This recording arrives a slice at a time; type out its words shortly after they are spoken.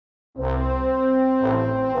Hi,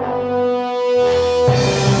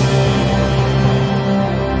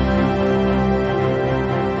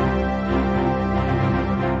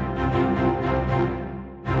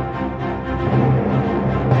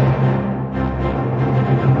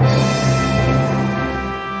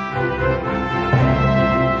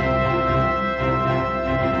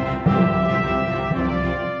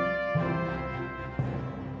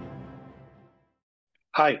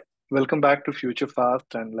 welcome back to Future Fast.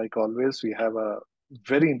 And like always, we have a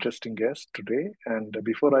very interesting guest today. And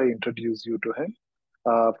before I introduce you to him,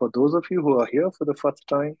 for those of you who are here for the first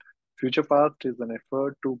time, Future Fast is an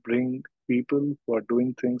effort to bring people who are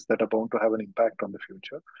doing things that are bound to have an impact on the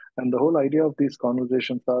future. And the whole idea of these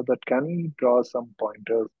conversations are that can we draw some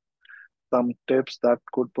pointers, some tips that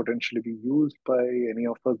could potentially be used by any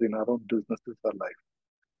of us in our own businesses or life.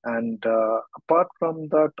 And apart from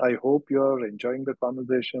that, I hope you're enjoying the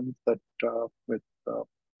conversations that with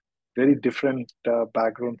very different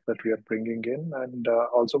backgrounds that we are bringing in, and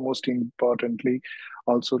also most importantly,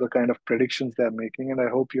 also the kind of predictions they're making. And I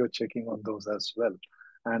hope you're checking on those as well.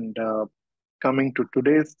 And coming to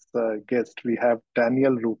today's guest, we have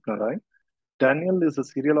Daniel Roopnarine. Daniel is a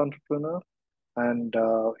serial entrepreneur, and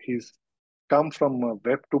he's come from a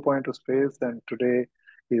Web 2.0 space, and today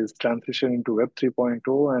he is transitioning into Web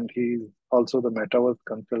 3.0, and he's also the Metaverse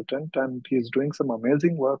consultant, and he's doing some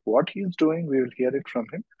amazing work. What he's doing, we will hear it from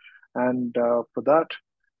him. And for that,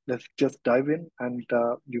 let's just dive in, and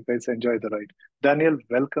you guys enjoy the ride. Daniel,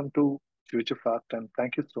 welcome to Future Fast, and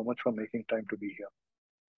thank you so much for making time to be here.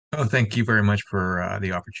 Oh, thank you very much for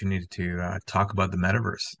the opportunity to talk about the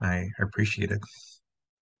metaverse. I appreciate it.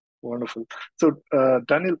 Wonderful. So,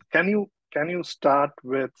 Daniel, can you start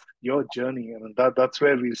with your journey? I mean, that's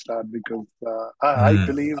where we start because I Mm,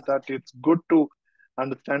 believe that it's good to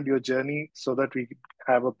understand your journey so that we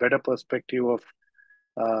have a better perspective of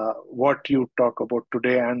what you talk about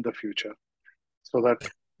today and the future, so that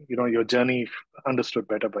your journey understood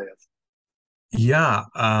better by us. yeah.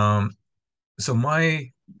 So my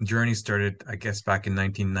journey started, I guess, back in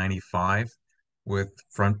 1995 with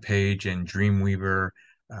Front Page and Dreamweaver,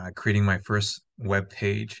 creating my first web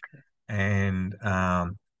page and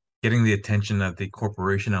getting the attention of the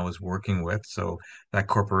corporation I was working with. So that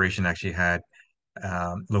corporation actually had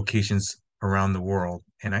locations around the world,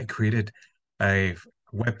 and I created a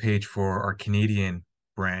web page for our Canadian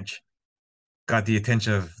branch. Got the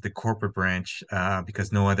attention of the corporate branch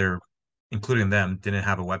because no other, including them, didn't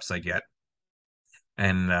have a website yet,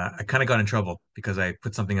 and I kind of got in trouble because I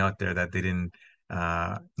put something out there that they didn't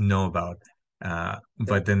know about. Yeah.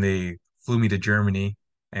 But then they flew me to Germany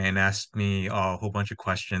and asked me a whole bunch of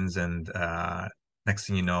questions, and next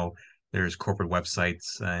thing you know, there's corporate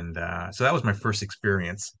websites, and so that was my first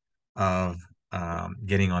experience of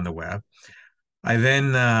getting on the web. I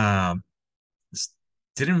then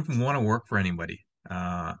didn't want to work for anybody,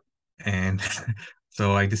 and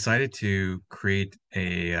so I decided to create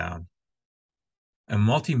a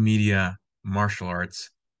multimedia martial arts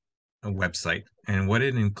website. And what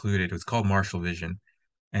it included was called Martial Vision.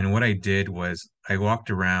 And what I did was I walked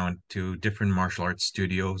around to different martial arts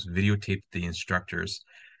studios, videotaped the instructors,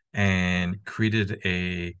 and created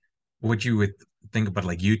a what you would think about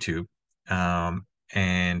like YouTube.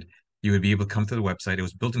 And you would be able to come to the website. It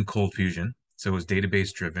was built in Cold Fusion, so it was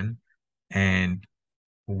database driven. And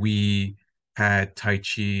we had Tai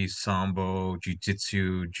Chi, Sambo,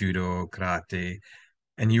 Jiu-Jitsu, Judo, Karate,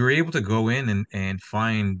 and you were able to go in and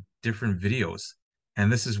find different videos. And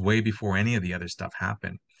this is way before any of the other stuff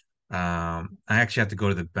happened. I actually had to go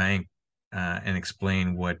to the bank and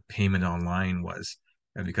explain what payment online was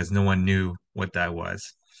because no one knew what that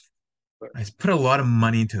was. I put a lot of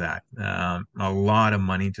money into that, a lot of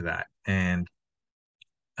money into that. And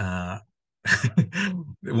uh,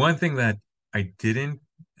 one thing that I didn't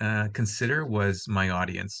consider was my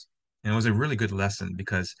audience. And it was a really good lesson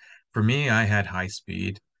because for me, I had high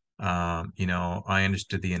speed. I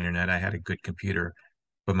understood the internet. I had a good computer,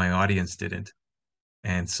 but my audience didn't.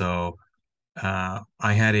 And so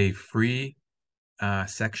I had a free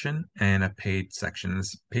section and a paid section.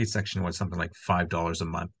 This paid section was something like $5 a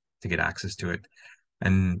month to get access to it.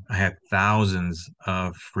 And I had thousands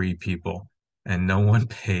of free people, and no one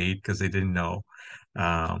paid because they didn't know.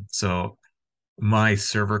 So my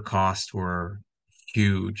server costs were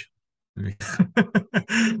huge. Again,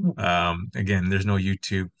 there's no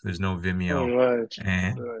YouTube, there's no All Vimeo, right.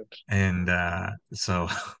 and Right. so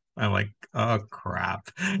I'm like, oh crap.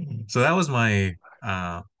 So that was my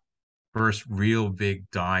first real big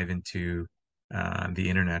dive into the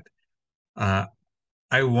internet. Uh,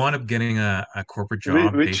 I wound up getting a corporate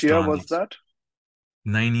job Which based year on was these that?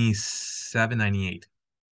 97, 98.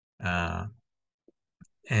 Uh,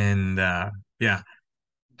 and yeah,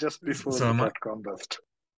 Just before so the my dot-com bust.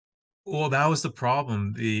 well, that was the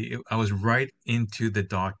problem. I was right into the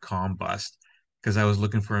 .com bust because I was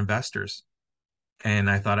looking for investors, and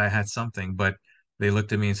I thought I had something, but they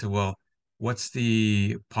looked at me and said, "Well, what's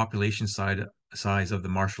the population size of the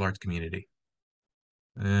martial arts community?"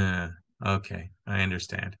 Uh, okay, I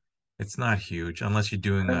understand. It's not huge unless you're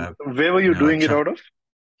doing And where were you a doing it Chuck. out of?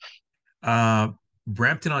 Uh,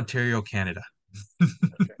 Brampton, Ontario, Canada.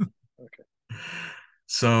 Okay. Okay.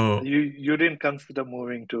 So You didn't consider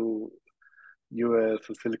moving to US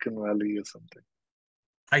or Silicon Valley or something.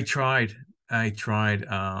 I tried. I tried.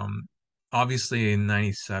 Obviously in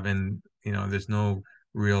 97, there's no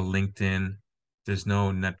real LinkedIn. There's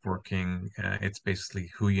no networking. It's basically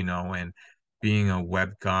who you know. And being a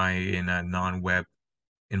web guy in a non-web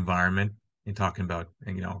environment, you're talking about,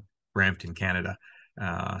 Brampton, Canada,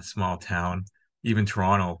 small town, even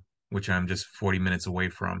Toronto, which I'm just 40 minutes away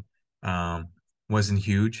from, um, wasn't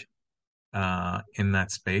huge in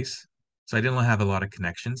that space. So I didn't have a lot of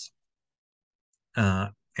connections.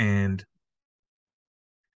 And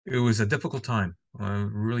it was a difficult time, a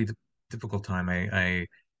really difficult time. I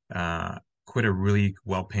quit a really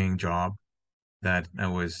well-paying job that I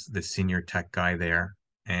was the senior tech guy there,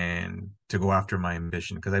 and to go after my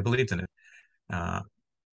ambition because I believed in it. Uh,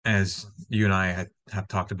 as you and I have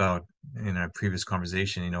talked about in our previous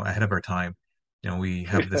conversation, ahead of our time, we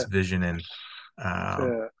have this Yeah. vision um,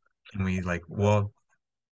 Yeah. and we like, well,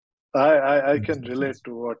 I can relate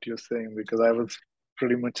to what you're saying because I was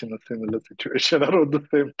pretty much in a similar situation around the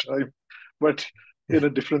same time, but in a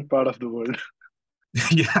different part of the world.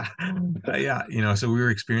 yeah, yeah, so we were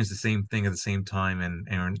experiencing the same thing at the same time,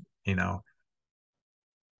 and you know,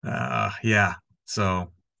 yeah.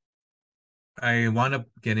 So I wound up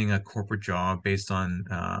getting a corporate job based on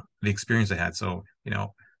the experience I had. So,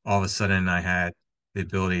 all of a sudden I had the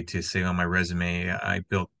ability to say on my resume, I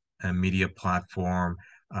built a media platform,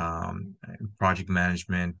 project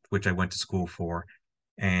management, which I went to school for,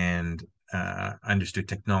 and understood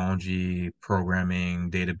technology, programming,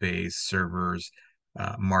 database, servers,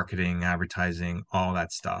 marketing, advertising, all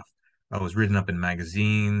that stuff. I was written up in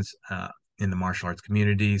magazines, in the martial arts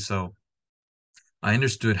community. So I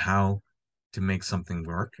understood how to make something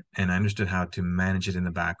work and I understood how to manage it in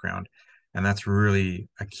the background. And that's really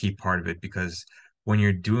a key part of it because when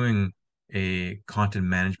you're doing a content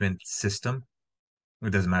management system, it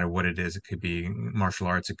doesn't matter what it is. It could be martial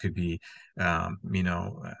arts, it could be,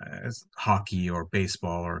 hockey or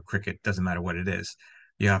baseball or cricket, doesn't matter what it is.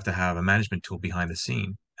 You have to have a management tool behind the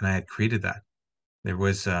scene. And I had created that. There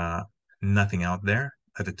was nothing out there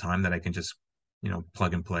at the time that I can just,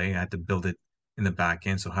 plug and play. I had to build it in the back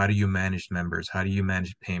end. So how do you manage members? How do you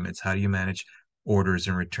manage payments? How do you manage orders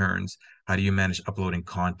and returns? How do you manage uploading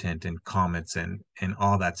content and comments and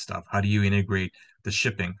all that stuff? How do you integrate the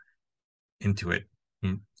shipping into it?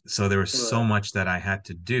 So there was so Right. much that I had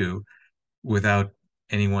to do without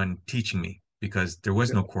anyone teaching me because there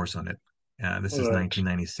was no Yeah. course on it. This is Right.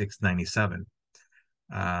 1996, 97.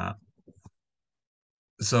 Uh,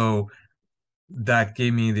 so that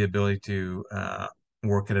gave me the ability to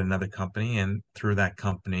work at another company. And through that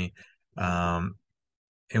company, um,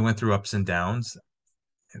 it went through ups and downs.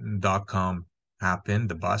 And .com happened,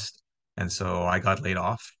 the bust. And so I got laid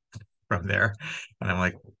off from there. And I'm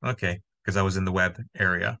like, okay, because I was in the web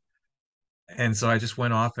area. And so I just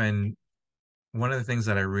went off. And one of the things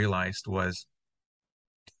that I realized was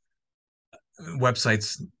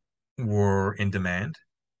websites were in demand.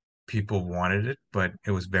 People wanted it, but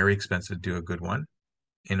it was very expensive to do a good one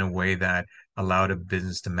in a way that allowed a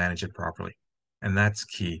business to manage it properly. And that's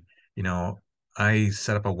key. You know, I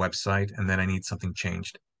set up a website and then I need something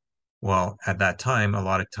changed. Well, at that time, a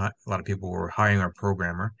lot of people were hiring a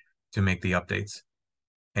programmer to make the updates.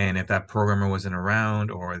 And if that programmer wasn't around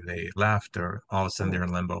or they left or all of a sudden they're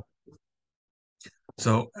in limbo.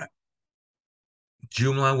 So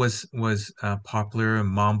Joomla was popular,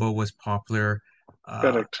 Mambo was popular, uh,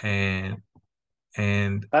 Correct. and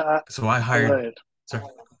and I, so I hired. right. Sorry,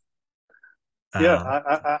 Yeah,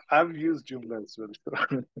 um, I've used Joomla as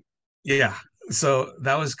well. yeah. So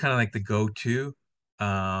that was kind of like the go-to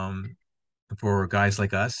um, for guys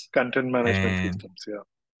like us. Content management And systems. Yeah.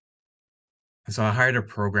 so I hired a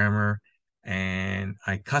programmer and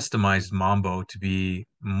I customized Mambo to be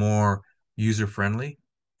more user-friendly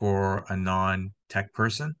for a non-tech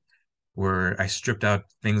person, where I stripped out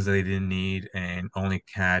things that they didn't need and only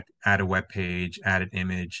had add a web page, add an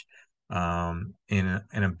image in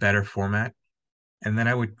a better format. And then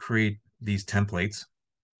I would create these templates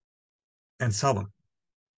and sell them.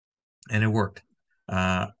 And it worked.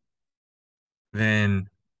 Uh, then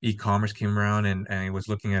e-commerce came around, and I was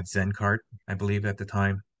looking at Zencart, I believe at the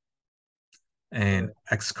time, and Oh,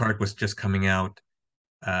 Xcart was just coming out.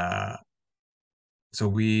 Uh, so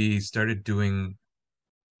we started doing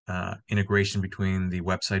integration between the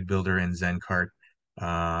website builder and Zencart,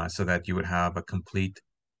 so that you would have a complete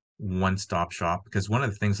one-stop shop. Because one of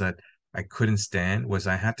the things that I couldn't stand was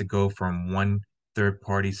I had to go from one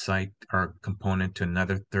third-party site or component to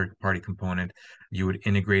another third-party component. You would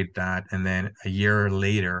integrate that, and then a year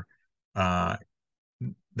later, uh,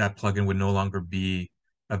 that plugin would no longer be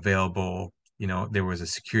available. There was a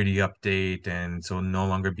security update, and so no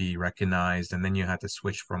longer be recognized, and then you had to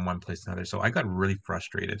switch from one place to another. So I got really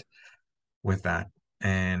frustrated with that,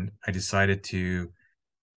 and I decided to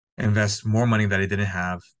invest more money that I didn't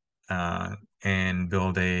have, and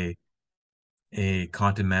build a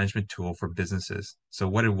content management tool for businesses. So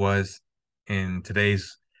what it was in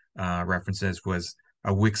today's references was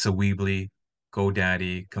a Wix, a Weebly,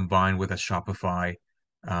 GoDaddy combined with a Shopify,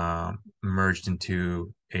 merged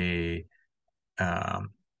into um,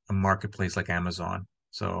 a marketplace like Amazon.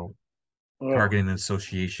 So oh, targeting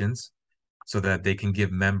associations so that they can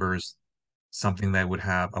give members something that would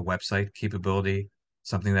have a website capability,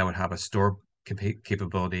 something that would have a store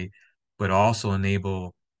capability, but also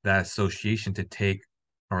enable that association to take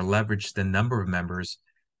or leverage the number of members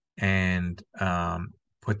and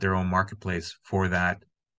put their own marketplace for that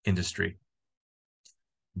industry.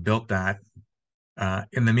 Built that.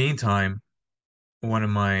 In the meantime, one of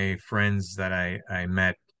my friends that I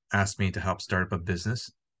met asked me to help start up a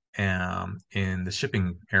business in the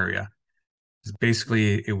shipping area.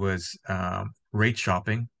 Basically, it was rate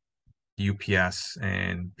shopping, UPS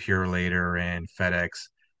and Pure Later and FedEx.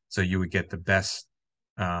 So you would get the best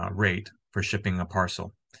rate for shipping a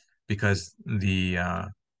parcel, because the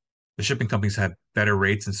shipping companies had better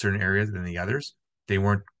rates in certain areas than the others. They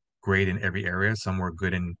weren't great in every area. Some were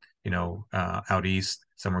good in, out east.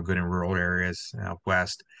 Some were good in rural areas, out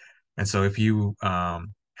west. And so if you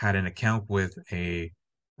had an account with a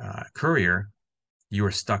courier, you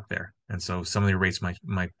were stuck there. And so some of the rates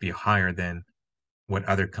might be higher than what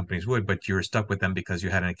other companies would, but you were stuck with them because you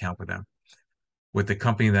had an account with them. With the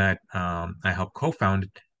company that I helped co-found,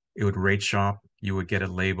 it would rate shop. You would get a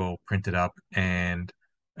label printed up, and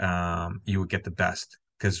you would get the best.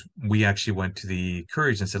 Because we actually went to the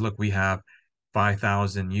couriers and said, "Look, we have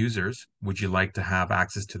 5,000 users. Would you like to have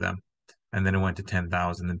access to them?" And then it went to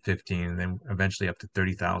 10,000, then 15, and then eventually up to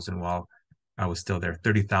 30,000 while I was still there.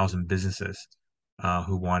 30,000 businesses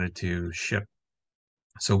who wanted to ship.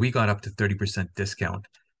 So we got up to 30% discount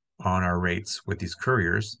on our rates with these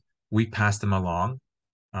couriers. We passed them along,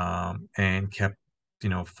 and kept,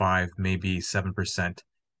 5, maybe 7%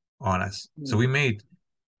 on us. So we mm, made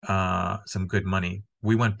some good money.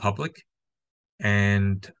 We went public,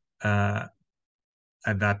 and uh,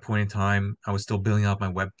 at that point in time, I was still building out my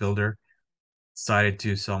web builder. Decided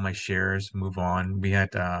to sell my shares, move on. We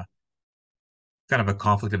had kind of a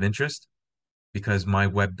conflict of interest because my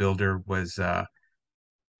web builder was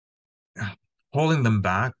holding them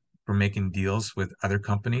back from making deals with other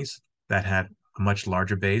companies that had a much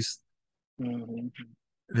larger base. mhm.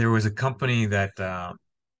 There was a company that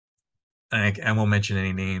I won't mention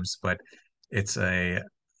any names, but it's a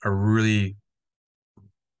really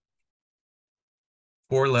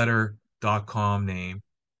four-letter .com name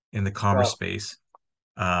in the commerce Wow. space,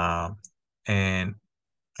 uh, and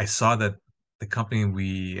I saw that the company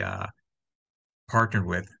we partnered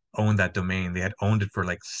with owned that domain. They had owned it for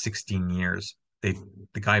like 16 years. The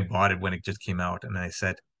guy bought it when it just came out, and I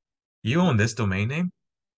said, "You own this domain name?"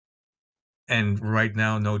 And right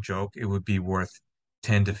now, no joke, it would be worth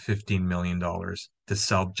 10 to 15 million dollars to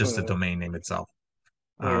sell just the Uh, domain name itself.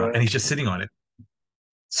 all And right. he's just sitting on it.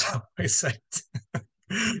 So I said,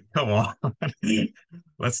 come on,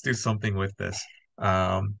 let's do something with this.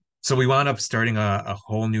 So we wound up starting a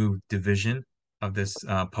whole new division of this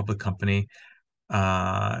public company.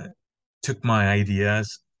 Uh, Took my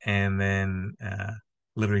ideas and then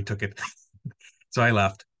literally took it. So I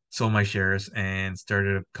left, sold my shares, and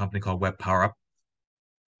started a company called Web Power Up,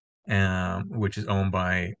 which is owned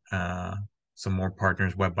by some more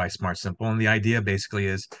partners, Web by Smart Simple. And the idea basically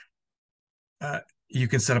is uh, you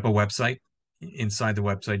can set up a website. Inside the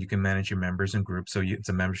website, you can manage your members and groups. So it's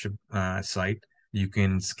a membership site. You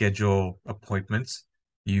can schedule appointments.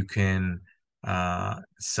 You can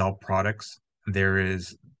sell products. There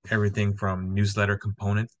is everything from newsletter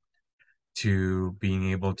component to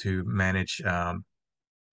being able to manage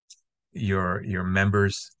your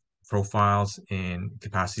members' profiles in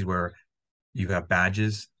capacities where you have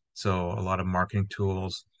badges. So a lot of marketing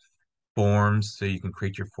tools, forms, so you can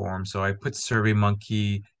create your form. So I put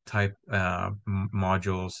SurveyMonkey type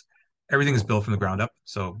modules. Everything is built from the ground up.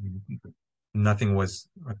 So nothing was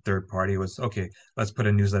a third party. It was okay, let's put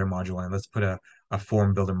a newsletter module in, let's put a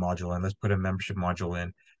form builder module in, let's put a membership module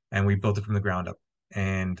in. And we built it from the ground up.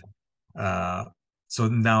 And uh, so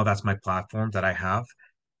now that's my platform that I have.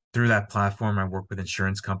 Through that platform, I work with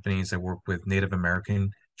insurance companies. I work with Native American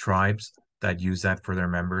tribes that use that for their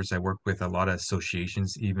members. I work with a lot of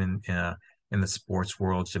associations, even in the sports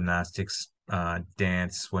world, gymnastics,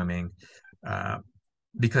 dance, swimming, uh,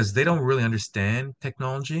 because they don't really understand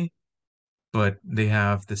technology, but they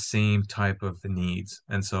have the same type of needs.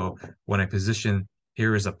 And so when I position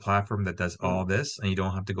here is a platform that does all this and you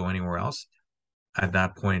don't have to go anywhere else, at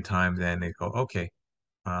that point in time, then they go, okay,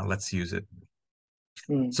 let's use it.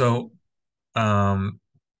 Mm-hmm. So um,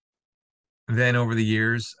 then over the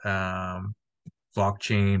years, blockchain,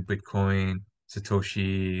 Bitcoin,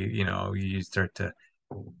 Satoshi, you start to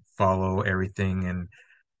follow everything. And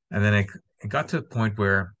then I got to a point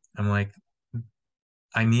where I'm like,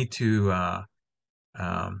 I need to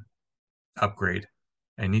um, upgrade.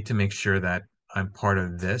 I need to make sure that I'm part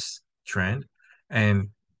of this trend. And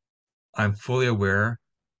I'm fully aware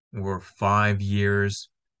we're 5 years,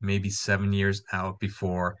 maybe 7 years out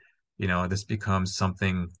before, this becomes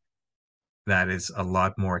something that is a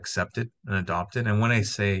lot more accepted and adopted. And when I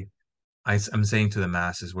say, I'm saying to the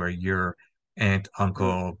masses where your aunt,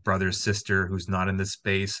 uncle, brother, sister who's not in this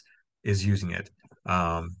space is using it.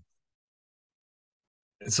 Um,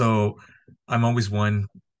 so I'm always one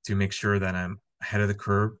to make sure that I'm ahead of the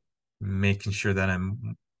curve, making sure that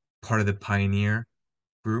I'm part of the pioneer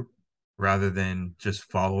group rather than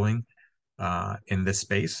just following in this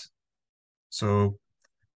space. So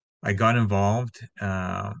I got involved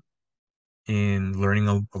in learning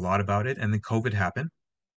a lot about it, and then COVID happened,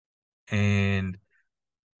 and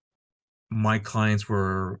my clients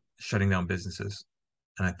were shutting down businesses.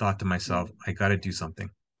 And I thought to myself, I got to do something.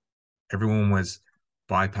 Everyone was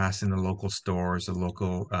bypassing the local stores, the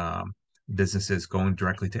local businesses, going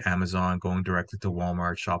directly to Amazon, going directly to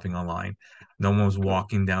Walmart, shopping online. No one was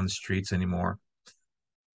walking down the streets anymore.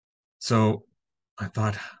 So I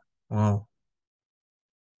thought, well,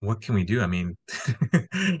 what can we do? I mean,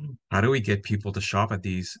 how do we get people to shop at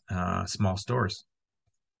these small stores?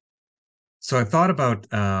 So I thought about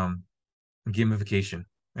gamification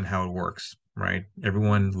and how it works, right?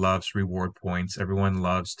 Everyone loves reward points. Everyone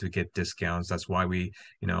loves to get discounts. That's why we,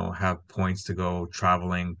 have points to go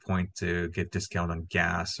traveling, point to get discount on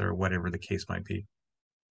gas or whatever the case might be.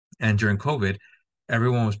 And during COVID,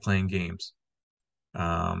 everyone was playing games,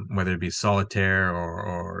 whether it be solitaire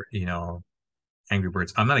or Angry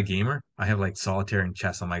Birds. I'm not a gamer. I have like solitaire and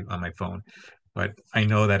chess on my phone, but I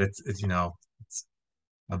know that it's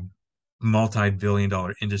a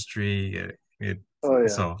multi-billion-dollar industry. Oh yeah.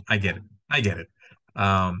 So I get it. I get it.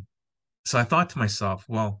 Um, so I thought to myself,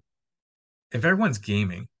 well, if everyone's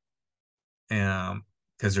gaming,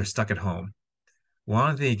 because they're stuck at home, why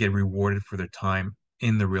don't they get rewarded for their time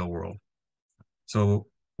in the real world? So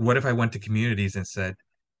what if I went to communities and said,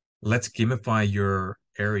 let's gamify your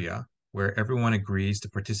area where everyone agrees to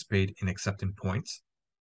participate in accepting points,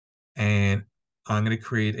 and I'm going to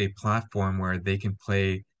create a platform where they can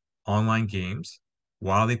play online games.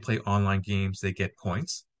 While they play online games, they get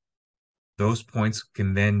points. Those points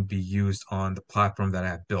can then be used on the platform that I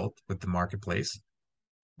have built with the marketplace.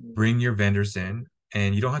 Bring your vendors in,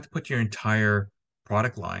 and you don't have to put your entire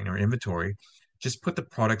product line or inventory. Just put the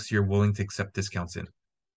products you're willing to accept discounts in.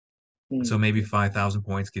 So maybe Mm-hmm. 5,000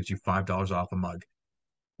 points gives you $5 off a mug,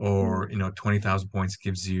 or 20,000 points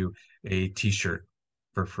gives you a t-shirt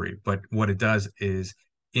for free. But what it does is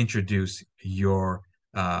introduce your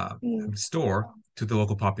Mm-hmm. store to the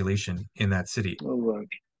local population in that city. All right.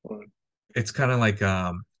 All right. It's kind of like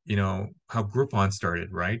how Groupon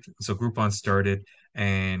started, right? So Groupon started,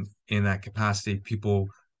 and in that capacity, people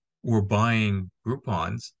were buying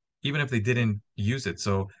Groupons even if they didn't use it.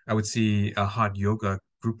 So I would see a hot yoga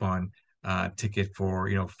Groupon ticket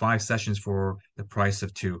for 5 sessions for the price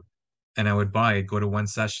of two, and I would buy it, go to one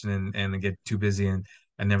session, and then get too busy and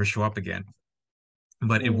never show up again.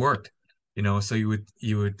 But it Mm-hmm. worked,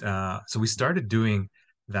 so so we started doing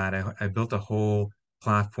that. I built a whole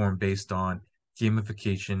platform based on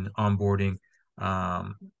gamification, onboarding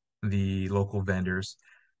um, the local vendors.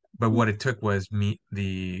 But what it took was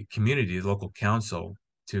the community, the local council,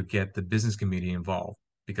 to get the business community involved,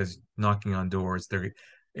 because knocking on doors,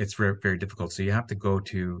 it's very, very difficult. So you have to go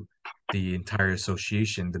to the entire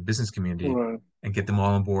association, the business All community, right. and get them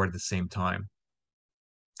all on board at the same time.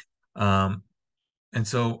 Um, and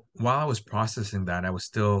so while I was processing that, I was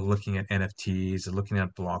still looking at NFTs, looking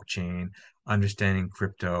at blockchain, understanding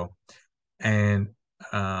crypto. And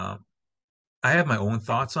uh, I have my own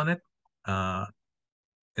thoughts on it. Uh,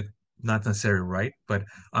 it not necessarily right, but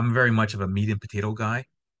I'm very much of a meat and potato guy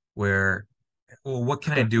where, well, what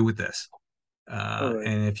can I do with this? All right.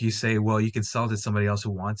 And if you say, well, you can sell it to somebody else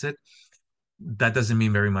who wants it, that doesn't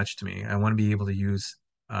mean very much to me. I want to be able to use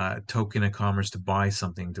token and commerce to buy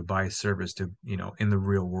something, to buy a service, to, in the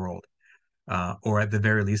real world, or at the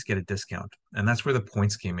very least get a discount. And that's where the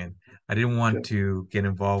points came in. I didn't want Okay. to get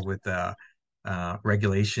involved with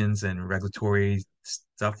regulations and regulatory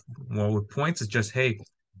stuff. Well, with points, it's just, hey,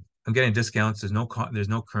 I'm getting discounts. There's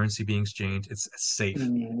no currency being exchanged. It's safe,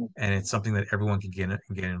 Mhm. and it's something that everyone can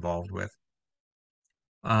get involved with.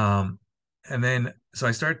 Um, and then so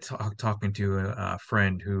I started talking to a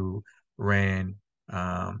friend who ran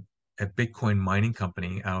a Bitcoin mining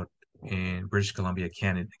company out in British Columbia,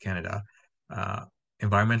 Canada. Uh,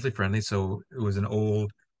 Environmentally friendly. So it was an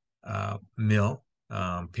old mill,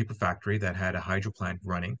 paper factory that had a hydro plant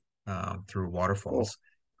running through Oh, waterfalls.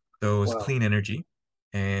 So it was wow. clean energy.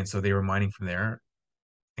 And so they were mining from there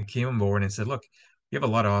and came on board and said, look, you have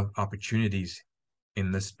a lot of opportunities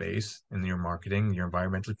in this space, in your marketing, you're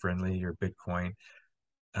environmentally friendly, you're Bitcoin.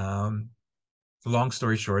 Um, Long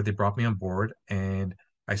story short, they brought me on board and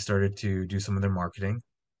I started to do some of their marketing.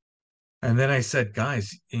 And then I said,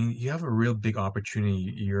 guys, you have a real big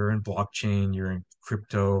opportunity. You're in blockchain, you're in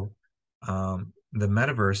crypto. The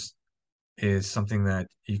metaverse is something that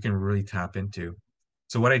you can really tap into.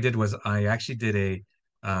 So what I did was I actually did a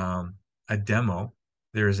demo.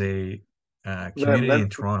 There's a When community when in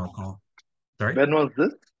Toronto called, sorry, when was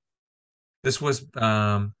this? this was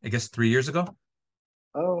I guess 3 years ago.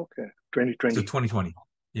 Oh, okay. So 2020. 2020.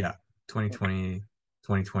 Yeah. Okay. 2020,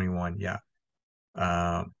 2021. Yeah.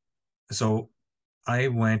 Um, so I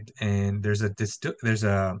went and there's a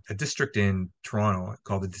district in Toronto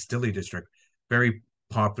called the Distillery District, very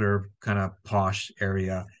popular, kind of posh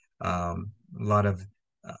area. A lot of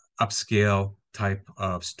upscale type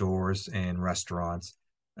of stores and restaurants.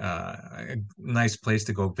 A nice place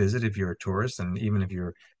to go visit if you're a tourist, and even if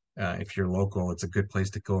you're local, it's a good place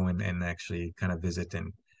to go and actually kind of visit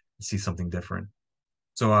and see something different.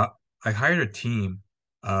 So I hired a team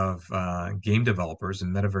of game developers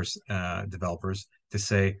and metaverse developers to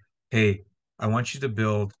say, hey, I want you to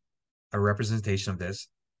build a representation of this.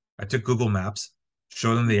 I took Google Maps,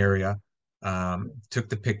 showed them the area, took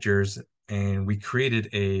the pictures, and we created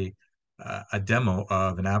a demo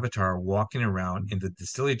of an avatar walking around in the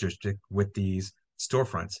distillery district with these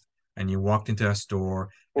storefronts. And you walked into a store,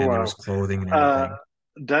 and there was Wow. clothing and Uh, everything.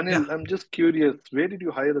 Yeah, Daniel, I'm just curious. Where did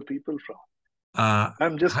you hire the people from?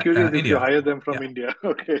 I'm just curious if you India. hire them from Yeah, India.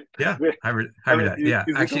 Okay. yeah, Where, I hybrid mean, that. Yeah,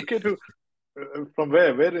 is it actually, okay to from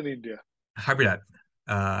where? Where in India? hybrid that.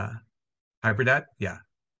 Hybridad. Yeah,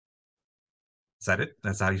 is that it?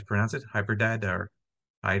 That's how you pronounce it? Hybridad or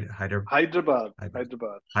Hyder Hyderabad. Hybrid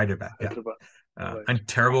Hyderabad. Hyderabad. Yeah. Hyderabad. All right. And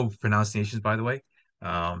terrible pronunciations, by the way.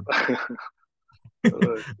 Um, All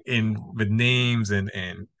right. in with names and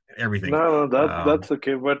everything. No, no, Um, that's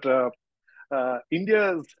okay. But India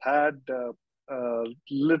has had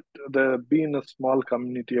there been a small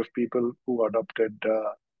community of people who adopted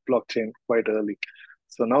blockchain quite early.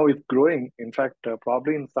 So now it's growing. In fact,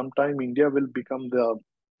 probably in some time, India will become the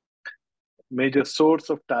major source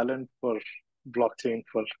of talent for blockchain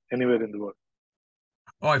for anywhere in the world.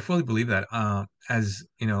 oh, I fully believe that. As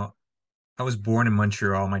you know, I was born in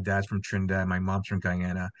Montreal. My dad's from Trinidad. My mom's from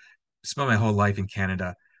Guyana. Spent my whole life in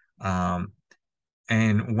Canada. Um,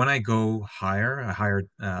 And when I go hire, I hire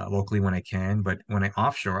locally when I can, but when I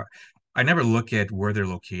offshore, I never look at where they're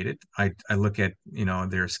located. I look at,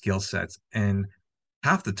 their skill sets, and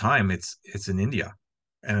half the time it's in India.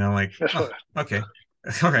 And I'm like, oh, okay.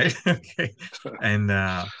 All right. Okay. And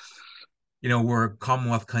we're a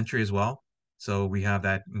Commonwealth country as well. So we have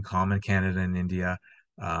that in common, Canada and India.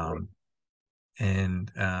 Right, Um,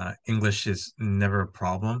 and English is never a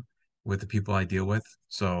problem with the people I deal with.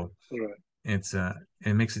 So right, it's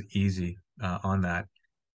it makes it easy on that.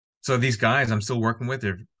 So these guys I'm still working with,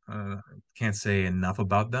 they're can't say enough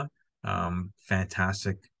about them.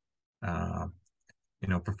 Fantastic, uh,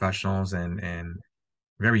 professionals and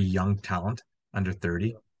very young talent under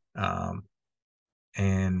 30. Um,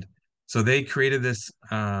 and so they created this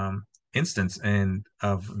instance and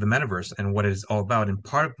of the metaverse and what it's all about. And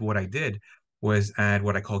part of what I did was add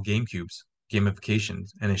what I call game cubes,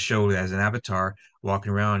 gamifications, and it showed as an avatar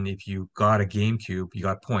walking around. If you got a game cube, you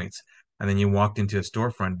got points, and then you walked into a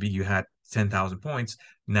storefront, but you had 10,000 points.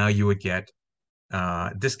 Now you would get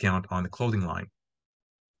a discount on the clothing line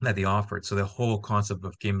that they offered. So the whole concept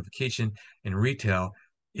of gamification in retail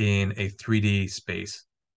in a 3D space.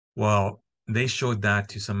 Well, they showed that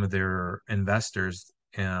to some of their investors,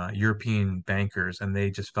 European bankers, and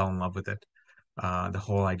they just fell in love with it. The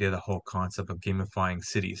whole idea, the whole concept of gamifying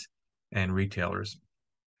cities and retailers.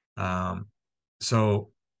 Um, so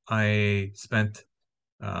I spent,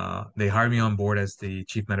 they hired me on board as the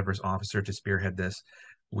chief metaverse officer to spearhead this.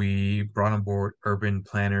 We brought on board urban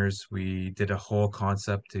planners. We did a whole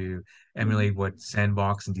concept to Mm-hmm. emulate what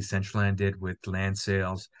Sandbox and Decentraland did with land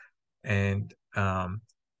sales, and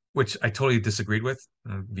which I totally disagreed with.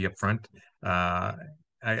 Be upfront. Uh,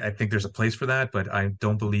 I think there's a place for that, but I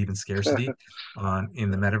don't believe in scarcity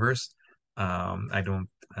in the metaverse. I don't.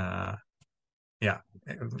 Yeah,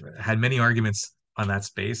 had many arguments on that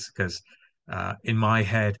space because in my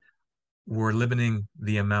head, we're limiting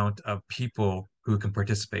the amount of people who can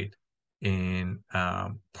participate in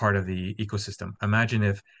part of the ecosystem. Imagine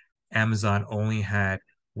if Amazon only had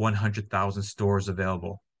 100,000 stores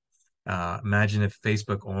available. Imagine if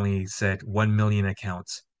Facebook only said 1 million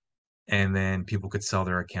accounts and then people could sell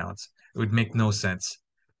their accounts. It would make no sense.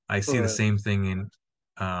 I see the Right. same thing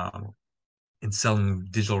um, in selling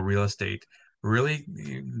digital real estate. Really,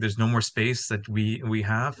 there's no more space that we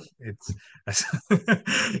have. It's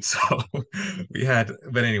so we had,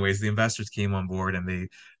 but anyways, the investors came on board and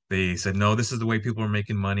they said, no, this is the way people are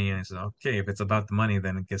making money. And I said, okay, if it's about the money,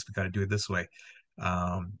 then I guess we got to do it this way.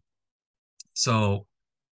 Um, so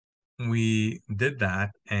we did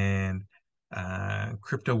that, and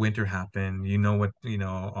crypto winter happened. You know what,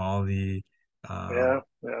 all the Yeah, um,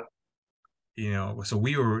 yeah. so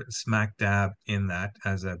we were smack dab in that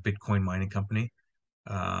as a Bitcoin mining company.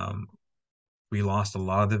 Um, we lost a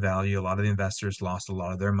lot of the value. A lot of the investors lost a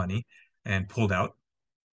lot of their money and pulled out.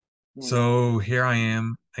 Mm. So here I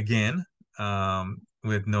am again,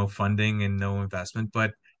 with no funding and no investment.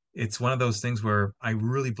 But it's one of those things where I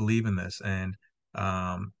really believe in this, and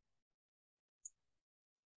um,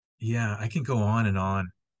 yeah, I can go on and on.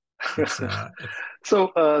 It's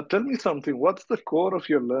So, tell me something. What's the core of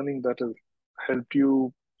your learning that has helped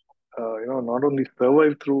you, not only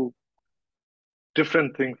survive through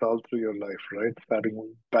different things all through your life, right?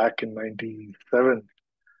 Starting back in '97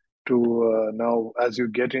 to now, as you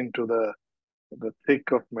get into the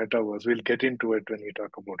thick of metaverse. We'll get into it when we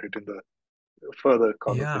talk about it in the further yeah,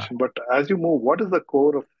 conversation. But as you move, what is the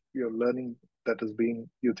core of your learning that is being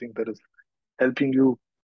you think that is helping you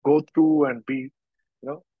go through and be, you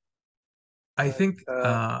know, I and think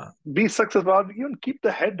be successful, or even keep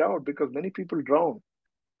the head out because many people drown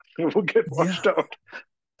who get yeah, washed out.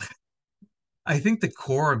 I think the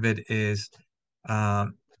core of it is,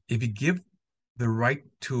 if you give the right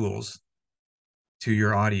tools to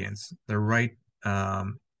your audience, the right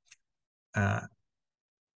um, uh,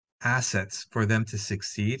 assets for them to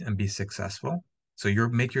succeed and be successful. So you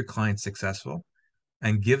make your clients successful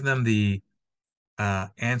and give them the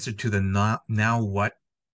answer to the now what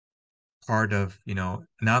part of,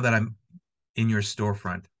 now that I'm in your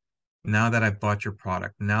storefront, now that I've bought your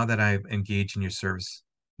product, now that I've engaged in your service,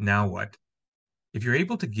 now what? If you're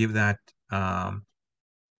able to give that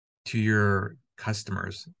to your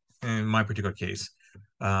customers, in my particular case,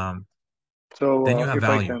 um, then So you have if I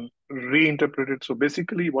value. can reinterpret it, so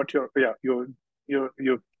basically, what you're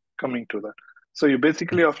coming to that. So you're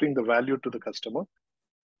basically offering the value to the customer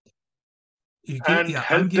and Yeah, I'm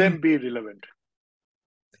help giving. them be relevant.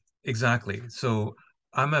 Exactly. So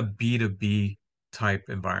I'm a B2B type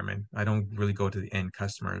environment. I don't really go to the end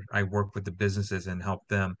customer. I work with the businesses and help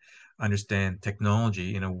them understand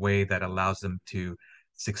technology in a way that allows them to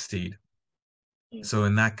succeed. Mm, So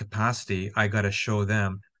in that capacity, I got to show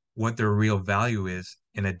them what their real value is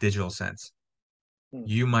in a digital sense. mm,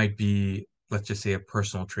 You might be, let's just say, a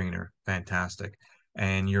personal trainer, fantastic,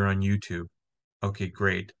 and you're on YouTube. Okay,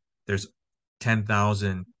 great. There's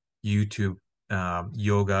 10,000 YouTube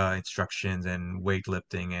yoga instructions and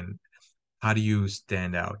weightlifting. And how do you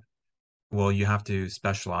stand out? Well, you have to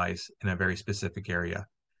specialize in a very specific area.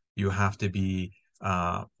 You have to be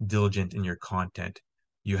diligent in your content.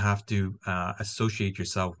 You have to associate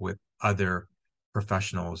yourself with other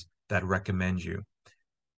professionals that recommend you.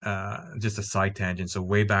 Just a side tangent. So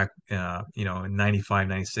way back, in 95,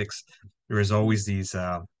 96, there was mm. always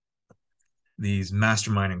these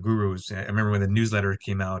mastermind and gurus. I remember when the newsletter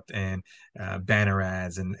came out and banner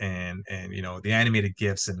ads and the animated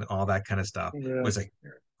gifs and all that kind of stuff Yeah. was like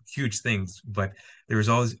huge things. But there was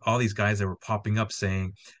all these guys that were popping up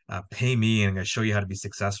saying, "Pay me, and I'm going to show you how to be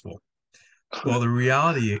successful." Well, the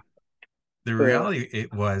Uh, reality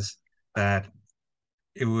it was that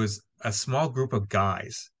it was a small group of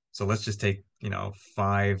guys. So let's just take,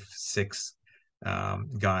 five, six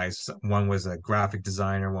guys. One was a graphic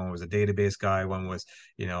designer, one was a database guy, one was,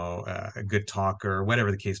 a good talker,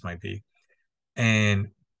 whatever the case might be. And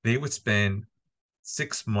they would spend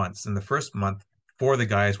 6 months. In the first month, four of the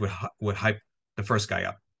guys would hype the first guy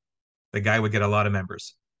up. The guy would get a lot of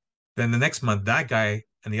members. Then the next month, that guy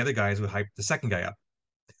and the other guys would hype the second guy up.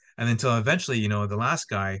 And until eventually, the last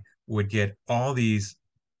guy would get all these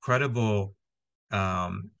credible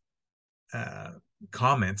um, uh,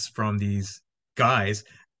 comments from these guys,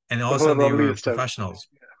 and all of a Who sudden are they already were established. professionals.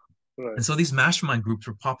 Right. And so these mastermind groups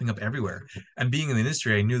were popping up everywhere. And being in the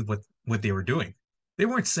industry, I knew what they were doing. They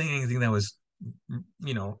weren't saying anything that was,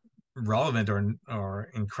 you know, relevant or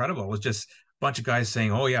incredible. It was just a bunch of guys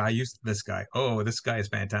saying, "Oh yeah, I used this guy. Oh, this guy is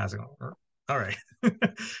fantastic." All right.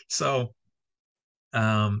 So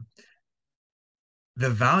um, the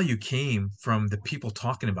value came from the people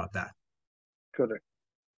talking about that. Correct.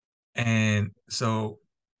 And so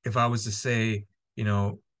if I was to say,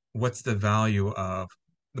 what's the value of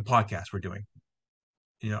the podcast we're doing?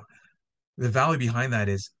 You know, the value behind that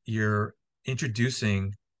is you're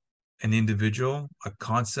introducing an individual, a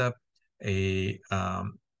concept, a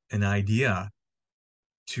an idea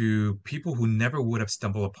to people who never would have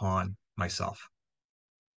stumbled upon myself,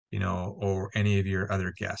 or any of your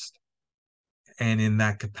other guests. And in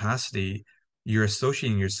that capacity, you're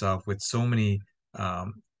associating yourself with so many,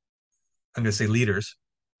 I'm going to say leaders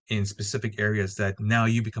in specific areas that now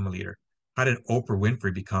you become a leader. How did Oprah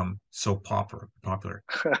Winfrey become so popular?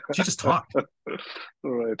 She just talked,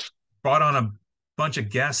 Right. brought on a bunch of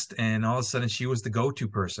guests, and all of a sudden she was the go-to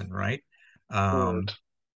person, right? Right. Um,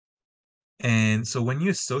 and so when you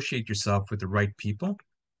associate yourself with the right people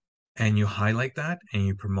and you highlight that and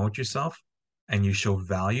you promote yourself and you show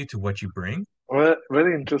value to what you bring, Well,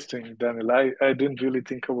 very interesting, Daniel. I didn't really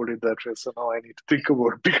think about it that way, so now I need to think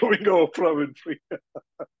about becoming a Oprah Winfrey.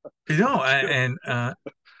 and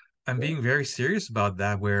I'm Yeah. being very serious about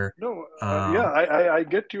that. Where, No, yeah, um, I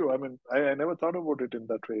get you. I mean, I never thought about it in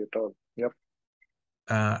that way at all. Yep.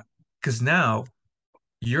 because now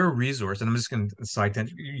your resource, and I'm just going to side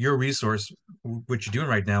tangent, your resource, what you're doing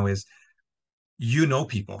right now is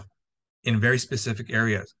people in very specific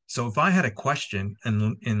areas. So if I had a question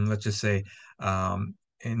in let's just say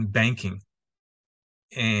in banking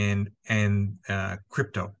and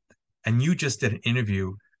crypto, and you just did an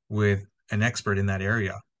interview with an expert in that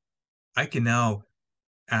area, I can now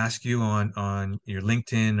ask you on your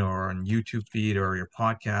LinkedIn or on YouTube feed or your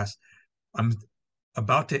podcast. I'm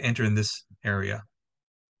about to enter in this area.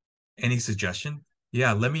 Any suggestion?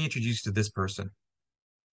 Yeah, let me introduce you to this person.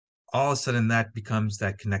 All of a sudden, that becomes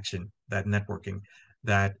that connection, that networking,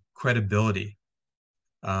 that credibility.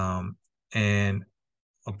 And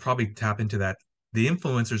I'll probably tap into that. The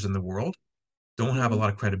influencers in the world don't have a Mm, lot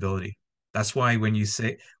of credibility. That's why when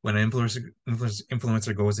an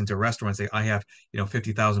influencer goes into a restaurant and say, I have,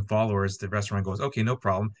 50,000 followers, the restaurant goes, okay, no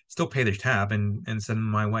problem. Still pay their tab and send them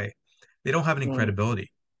my way. They don't have any mm, credibility.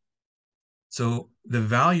 So the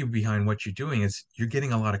value behind what you're doing is you're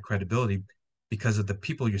getting a lot of credibility because of the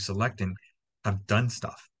people you're selecting have done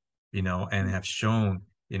stuff, and mm, have shown,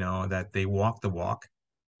 that they walk the walk,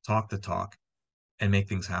 talk the talk, and make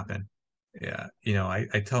things happen. Yeah.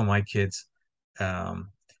 I tell my kids,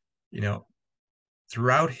 um, you know,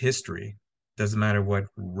 throughout history, doesn't matter what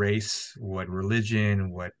race, what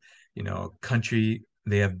religion, what, country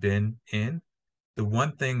they have been in, the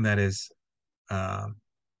one thing that is um,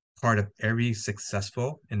 part of every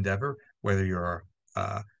successful endeavor, whether you're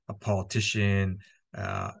a politician,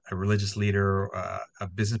 a religious leader, a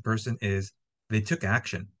business person, is they took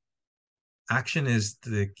action. Action is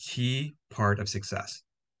the key part of success.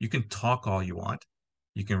 You can talk all you want.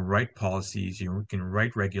 You can write policies, you can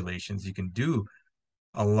write regulations, you can do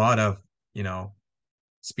a lot of, you know,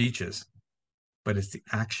 speeches, but it's the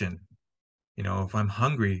action. If I'm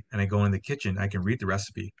hungry and I go in the kitchen, I can read the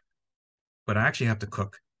recipe, but I actually have to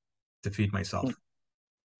cook to feed mm. myself.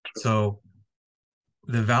 So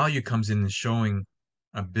the value comes in showing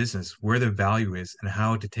a business where the value is and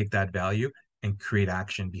how to take that value and create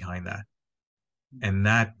action behind that. And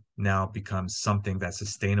that now becomes something that's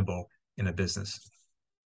sustainable in a business.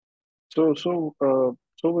 So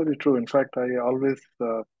very true. In fact, I always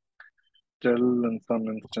tell in some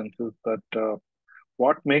instances that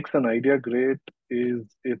what makes an idea great is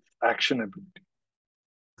its actionability.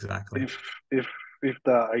 Exactly. If if if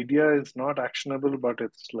the idea is not actionable, but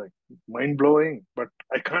it's like mind blowing, but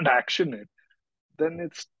I can't action it, then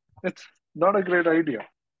it's not a great idea.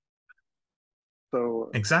 So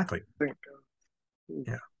Exactly. I think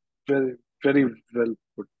Yeah. very very well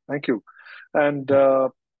put. Thank you. And Yeah.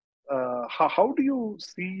 how do you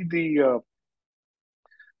see the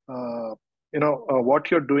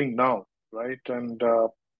what you're doing now, right? And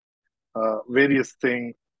various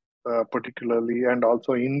things. particularly, and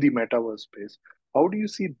also in the metaverse space. How do you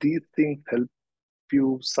see these things help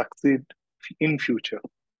you succeed in future?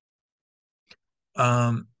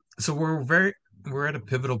 Um, so we're at a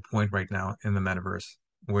pivotal point right now in the metaverse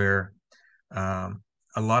where um,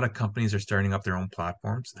 a lot of companies are starting up their own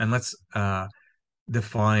platforms. And let's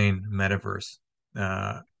define metaverse.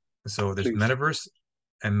 Uh, so there's Please. metaverse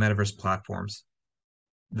and metaverse platforms.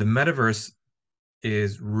 The metaverse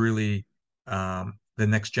is really the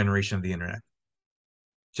next generation of the internet.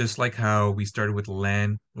 Just like how we started with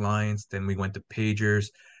landlines, then we went to pagers,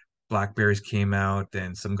 Blackberries came out,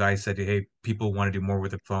 and some guy said, "Hey, people want to do more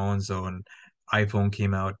with their phones," so an iPhone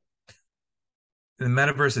came out. The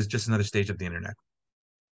metaverse is just another stage of the internet.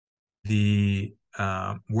 The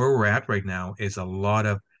Where we're at right now is a lot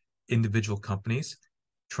of individual companies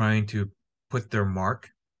trying to put their mark,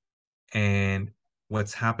 and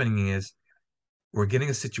what's happening is we're getting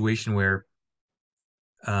a situation where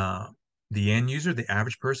uh, the end user, the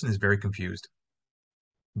average person, is very confused.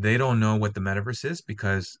 They don't know what the metaverse is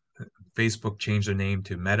because Facebook changed their name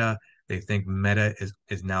to Meta. They think Meta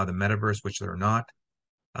is now the metaverse, which they're not.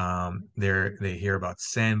 They hear about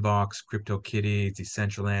Sandbox, CryptoKitties,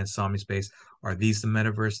 Decentraland, Somni Space. Are these the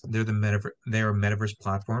metaverse? They're the metaverse. They are metaverse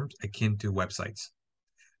platforms akin to websites.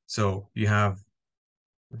 So you have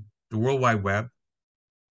the World Wide Web,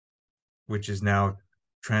 which is now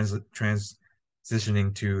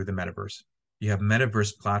transitioning to the metaverse. You have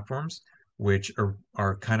metaverse platforms, which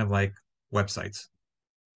are kind of like websites.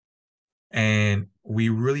 And we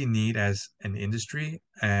really need, as an industry,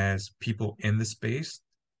 as people in the space,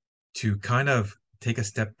 to kind of take a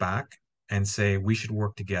step back and say we should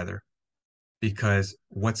work together because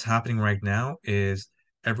what's happening right now is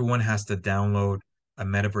everyone has to download a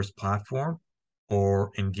metaverse platform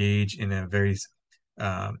or engage in a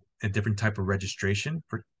different type of registration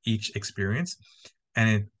for each experience.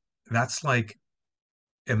 And that's like,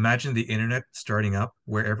 imagine the internet starting up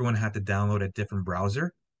where everyone had to download a different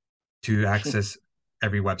browser to access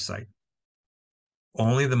every website.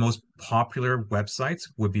 Only the most popular websites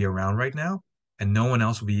would be around right now, and no one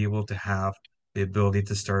else will be able to have the ability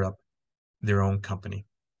to start up their own company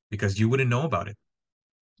because you wouldn't know about it.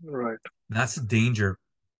 Right. That's the danger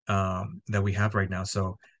that we have right now.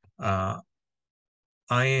 So uh,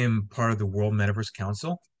 I am part of the World Metaverse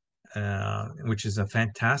Council, which is a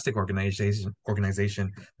fantastic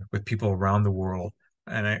organization with people around the world,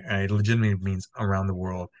 and I legitimately means around the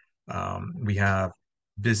world. We have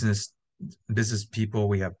business business people,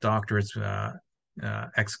 we have doctors,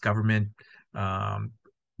 ex-government, um,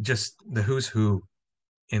 just the who's who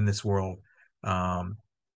in this world, um,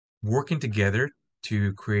 working together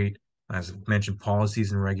to create, as I mentioned,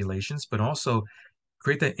 policies and regulations, but also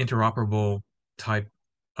create that interoperable type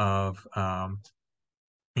of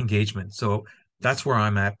engagement. So that's where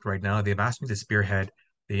I'm at right now. They've asked me to spearhead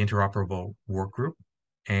the interoperable work group.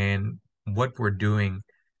 And what we're doing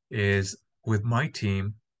is with my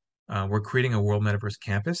team, we're creating a World Metaverse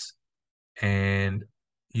campus and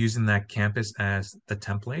using that campus as the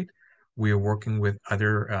template. We are working with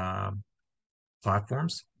other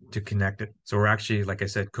platforms to connect it. So we're actually, like I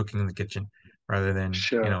said, cooking in the kitchen rather than,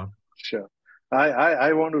 Sure, sure.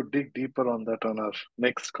 I want to dig deeper on that on our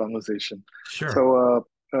next conversation. sure. So,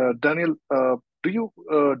 Daniel, do you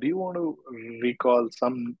want to recall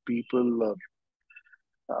some people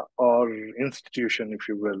or institution, if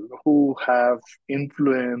you will, who have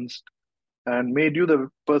influenced and made you the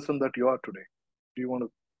person that you are today? Do you want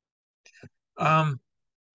to? Um,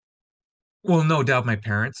 well, no doubt my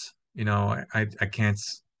parents, I can't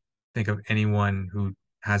think of anyone who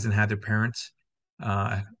hasn't had their parents,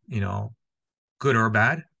 uh, you know, good or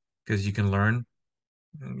bad, because you can learn,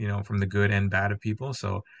 from the good and bad of people.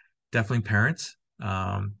 So definitely parents.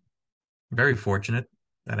 Very fortunate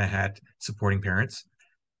that I had supporting parents.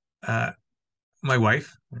 Uh, my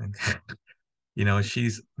wife,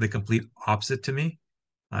 she's the complete opposite to me.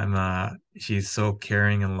 She's so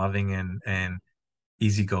caring and loving and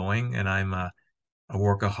easygoing, and I'm a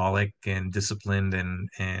workaholic and disciplined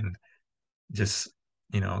and just,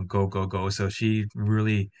 go, go, go. So she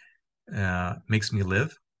really makes me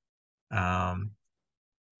live. Um,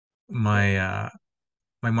 Wow, my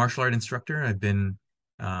my martial art instructor, I've been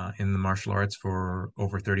in the martial arts for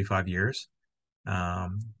over 35 years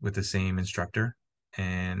with the same instructor.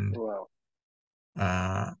 And wow,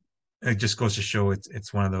 uh, it just goes to show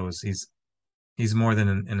it's one of those, he's more than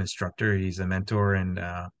an instructor, he's a mentor, and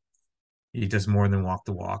he does more than walk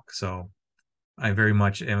the walk. So I very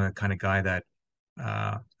much am a kind of guy that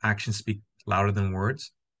actions speak louder than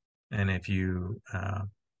words. And if you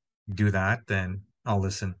do that, then I'll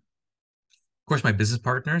listen. Of course, my business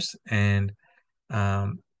partners and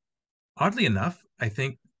um, Oddly enough, I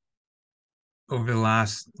think over the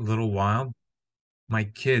last little while, my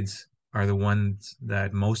kids are the ones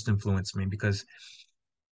that most influence me because,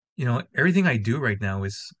 everything I do right now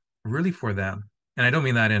is really for them. And I don't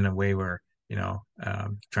mean that in a way where,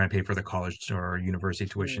 trying to pay for the college or university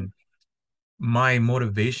Mm, tuition. My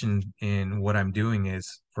motivation in what I'm doing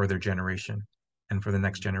is for their generation and for the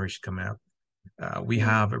next generation coming up. We mm,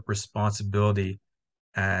 have a responsibility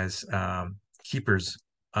as keepers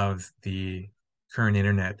of the current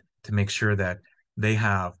internet to make sure that they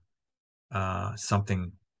have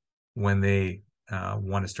something when they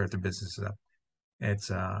want to start their businesses up.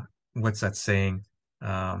 It's what's that saying?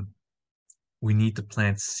 Um, we need to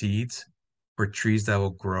plant seeds for trees that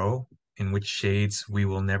will grow, in which shades we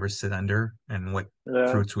will never sit under, and what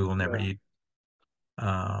yeah, fruits we will never yeah. eat.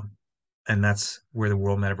 Um, and that's where the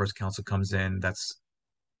World Metaverse Council comes in. That's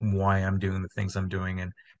why I'm doing the things I'm doing,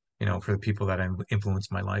 and for the people that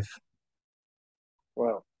influence my life.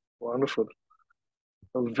 Wow, wonderful.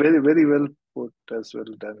 Very, very well put as well,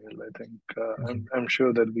 Daniel. I think Thank you. I'm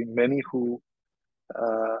sure there'll be many who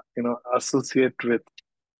associate with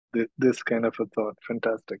this kind of a thought.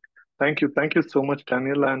 Fantastic. Thank you so much,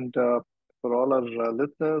 Daniel, and for all our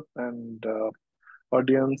listeners and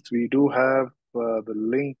audience, we do have the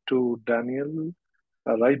link to Daniel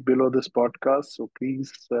right below this podcast. So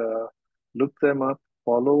please look them up,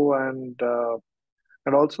 follow, and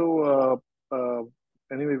also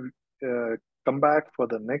anyway, uh, come back for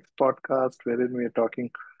the next podcast wherein we are talking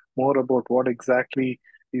more about what exactly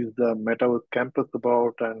is the Metaverse campus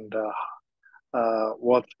about and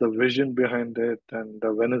what's the vision behind it and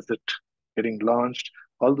when is it getting launched.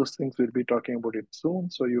 All those things we'll be talking about it soon.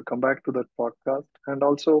 So you come back to that podcast and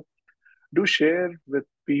also do share with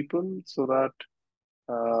people so that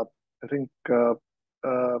uh, I think a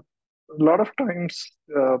lot of times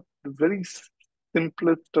the very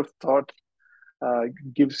simplest of thoughts uh,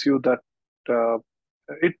 gives you that uh,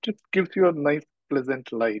 it just gives you a nice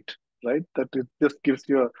pleasant light, right? That it just gives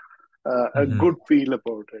you a Hmm. good feel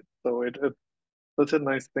about it. So it's such a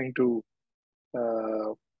nice thing to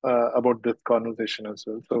uh, about this conversation as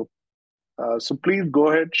well. So please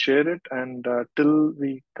go ahead, share it, and till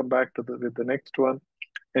we come back to with the next one,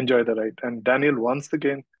 enjoy the ride. And Daniel, once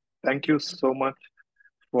again, thank you so much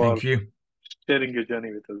for Thank you. sharing your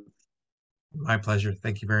journey with us. My pleasure.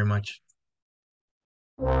 Thank you very much.